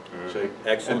Scripture. See?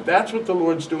 Excellent. And that's what the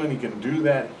Lord's doing. He can do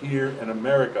that here in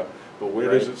America. But where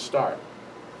does it start?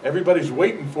 Everybody's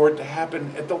waiting for it to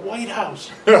happen at the White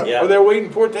House. Or they're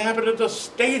waiting for it to happen at the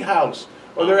State House.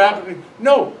 Or they're happening.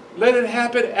 No, let it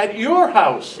happen at your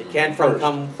house. It can't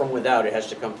come from without. It has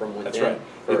to come from within. That's right.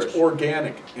 First. It's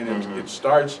organic, and it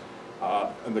starts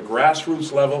on the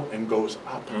grassroots level and goes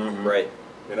up. Right.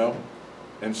 You know,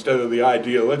 instead of the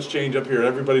idea, let's change up here.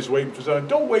 Everybody's waiting for something.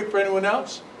 Don't wait for anyone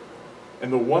else.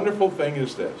 And the wonderful thing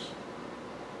is this: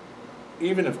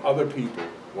 even if other people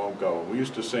won't go, we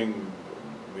used to sing.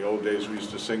 In the old days, we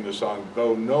used to sing the song,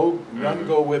 "Though none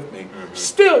go with me,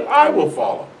 still I will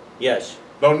follow." Yes.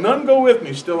 Though none go with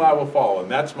me, still I will follow,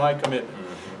 and that's my commitment.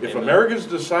 If Amen. Americans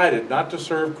decided not to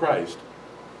serve Christ,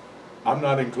 I'm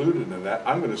not included in that.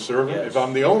 I'm going to serve Him if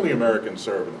I'm the only American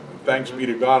serving Him. And thanks be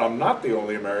to God, I'm not the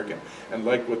only American. And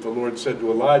like what the Lord said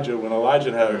to Elijah, when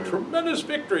Elijah had a tremendous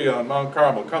victory on Mount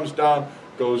Carmel, comes down,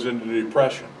 goes into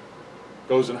depression,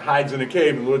 goes and hides in a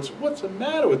cave, and the Lord said, what's the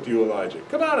matter with you, Elijah?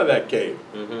 Come out of that cave.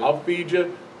 I'll feed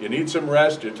you. You need some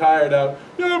rest, you're tired out.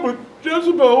 Yeah, but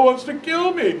Jezebel wants to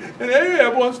kill me, and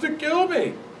Ahab wants to kill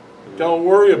me. Don't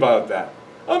worry about that.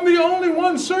 I'm the only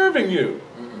one serving you.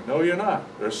 No, you're not.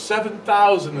 There's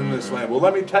 7,000 in this land. Well,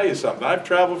 let me tell you something. I've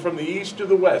traveled from the east to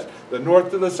the west, the north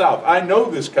to the south. I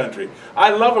know this country. I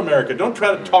love America. Don't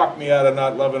try to talk me out of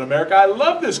not loving America. I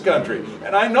love this country,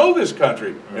 and I know this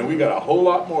country. And we got a whole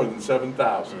lot more than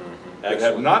 7,000 that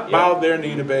have not bowed their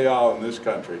knee to Baal in this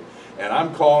country. And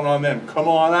I'm calling on them, come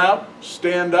on out,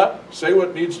 stand up, say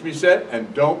what needs to be said,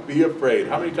 and don't be afraid.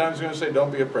 How many times are you going to say,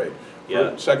 don't be afraid?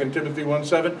 2 Timothy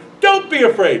 1:7, don't be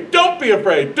afraid, don't be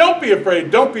afraid, don't be afraid,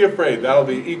 don't be afraid. That'll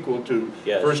be equal to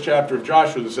first chapter of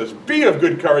Joshua that says, be of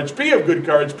good courage, be of good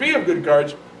courage, be of good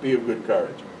courage, be of good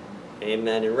courage.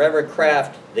 Amen. And Reverend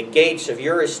Kraft, the gates of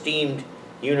your esteemed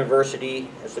university,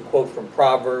 as the quote from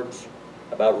Proverbs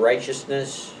about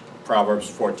righteousness. Proverbs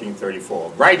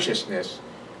 14:34. Righteousness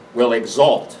will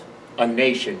exalt a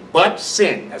nation, but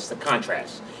sin, that's the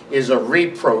contrast, is a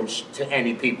reproach to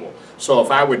any people. So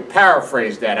if I would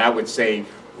paraphrase that, I would say,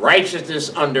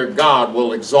 righteousness under God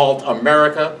will exalt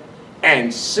America,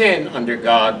 and sin under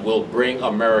God will bring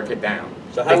America down.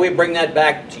 So how do we bring that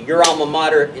back to your alma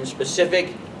mater in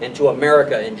specific and to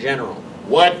America in general?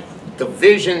 What the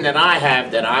vision that I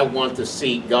have, that I want to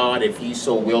see God, if He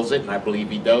so wills it, and I believe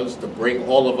He does, to bring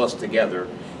all of us together,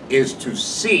 is to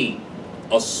see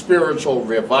a spiritual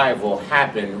revival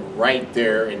happen right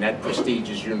there in that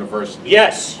prestigious university.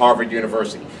 Yes. Harvard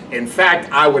University. In fact,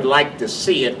 I would like to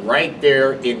see it right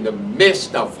there in the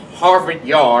midst of Harvard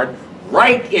Yard,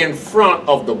 right in front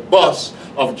of the bus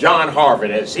of John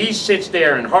Harvard, as he sits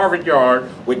there in Harvard Yard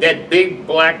with that big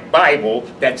black Bible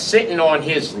that's sitting on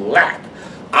his lap.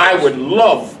 I would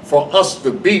love for us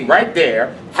to be right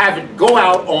there, have it go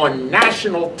out on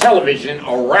national television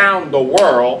around the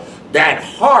world, that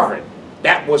Harvard,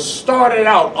 that was started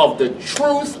out of the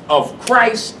truth of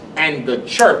Christ and the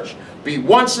church, be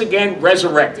once again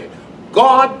resurrected.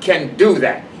 God can do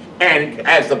that. And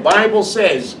as the Bible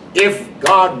says, if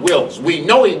God wills, we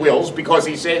know He wills, because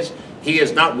He says He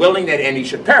is not willing that any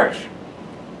should perish,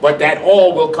 but that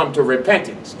all will come to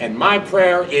repentance. And my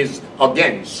prayer is,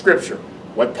 again, Scripture,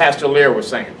 what Pastor Lear was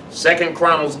saying. 2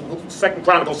 Chronicles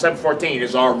 7:14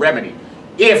 is our remedy.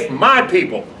 If my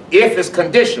people, if is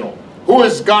conditional, who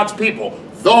is God's people?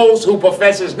 Those who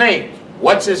profess His name.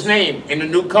 What's His name in the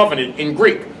New Covenant in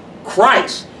Greek?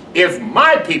 Christ. If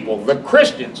my people, the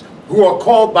Christians, who are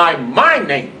called by my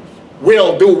name,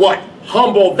 will do what?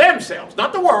 Humble themselves,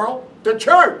 not the world, the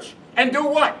church, and do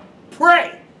what?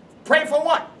 Pray. Pray for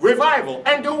what? Revival.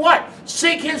 And do what?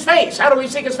 Seek His face. How do we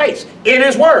seek His face? In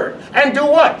His Word. And do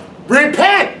what?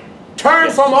 Repent.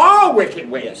 Turn from our wicked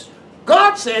ways.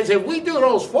 God says if we do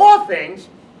those 4 things,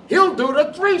 He'll do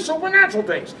the 3 supernatural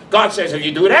things. God says if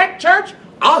you do that, church,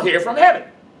 I'll hear from heaven.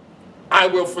 I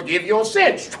will forgive your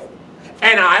sins.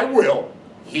 And I will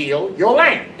heal your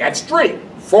land. That's 3.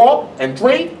 4 and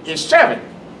 3 is 7.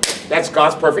 That's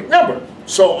God's perfect number.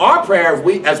 So our prayer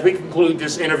as we conclude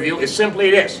this interview is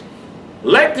simply this.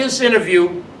 Let this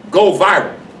interview go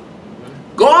viral.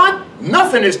 God,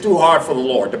 nothing is too hard for the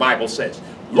Lord, the Bible says.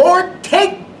 Lord,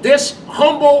 take this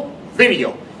humble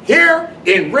video here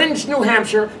in Rindge, New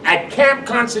Hampshire at Camp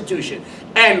Constitution.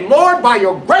 And Lord, by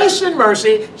your grace and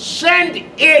mercy, send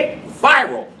it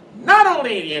viral. Not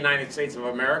only in the United States of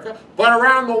America, but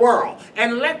around the world.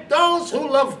 And let those who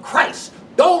love Christ,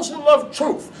 those who love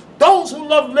truth, those who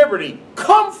love liberty,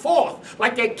 come forth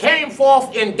like they came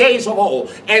forth in days of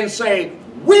old and say,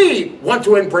 we want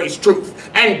to embrace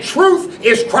truth. And truth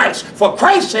is Christ. For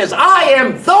Christ says, I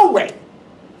am the way,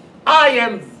 I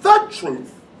am the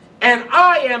truth, and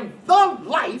I am the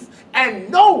life, and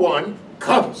no one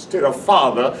comes to the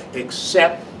Father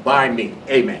except by me.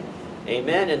 Amen.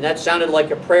 Amen. And that sounded like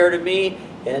a prayer to me.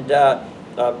 And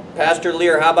Pastor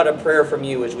Lear, how about a prayer from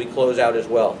you as we close out as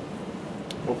well?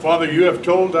 Well, Father, you have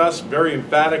told us very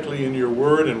emphatically in your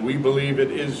word, and we believe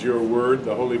it is your word,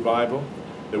 the Holy Bible,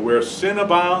 that where sin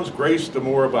abounds, grace the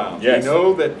more abounds. Yes. We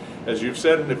know that, as you've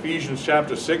said in Ephesians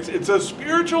chapter 6, it's a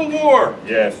spiritual war.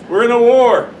 Yes. We're in a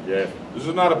war. Yes. This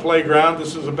is not a playground,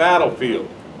 this is a battlefield.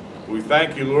 We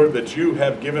thank you, Lord, that you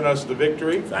have given us the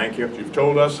victory. Thank you. You've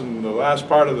told us in the last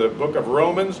part of the book of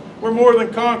Romans, we're more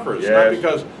than conquerors. Yes. Not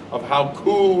because of how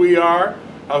cool we are,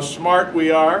 how smart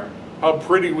we are, how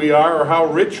pretty we are, or how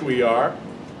rich we are,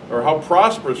 or how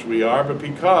prosperous we are, but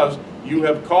because you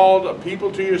have called a people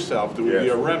to yourself that would be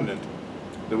a remnant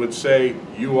that would say,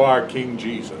 you are King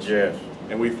Jesus. Yes.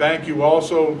 And we thank you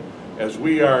also as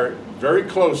we are very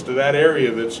close to that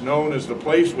area that's known as the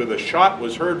place where the shot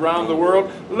was heard round the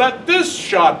world. Let this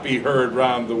shot be heard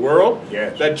round the world.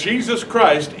 Yes. That Jesus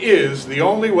Christ is the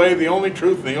only way, the only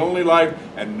truth, and the only life,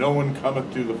 and no one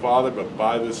cometh to the Father but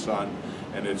by the Son.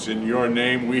 And it's in your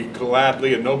name we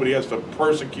gladly, and nobody has to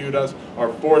persecute us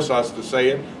or force us to say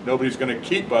it. Nobody's going to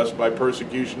keep us by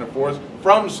persecution or force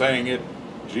from saying it.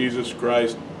 Jesus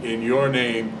Christ, in your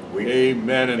name,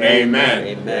 amen and amen.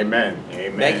 Amen. Amen.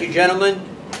 Amen. Thank you, gentlemen.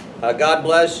 God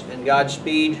bless and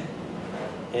Godspeed.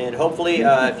 And hopefully,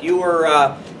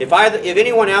 if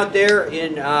anyone out there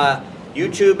in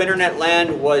YouTube, internet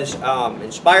land was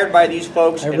inspired by these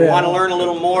folks and want to learn a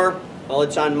little more, well,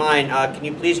 it's on mine. Can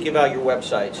you please give out your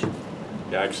websites?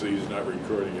 Yeah, actually, he's not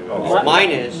recording it. Oh,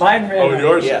 mine is. Mine ran Oh,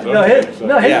 yours Yeah. is? No, Okay, his, so-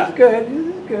 no, his Yeah. is good. His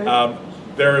is good.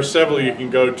 There are several you can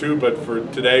go to, but for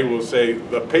today we'll say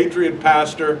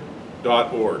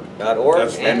thepatriotpastor.org.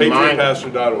 That's And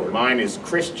thepatriotpastor.org. Mine is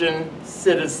Christian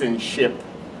Citizenship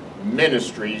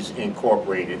Ministries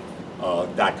Incorporated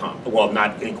 .com. Well,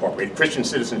 not incorporated. Christian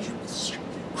Citizenship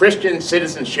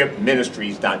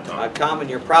ChristianCitizenshipMinistries.com. And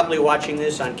you're probably watching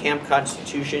this on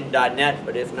campconstitution.net,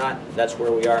 but if not, that's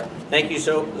where we are. Thank you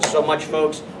so much,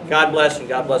 folks. God bless, and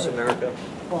God bless America.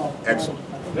 Excellent.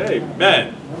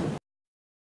 Amen.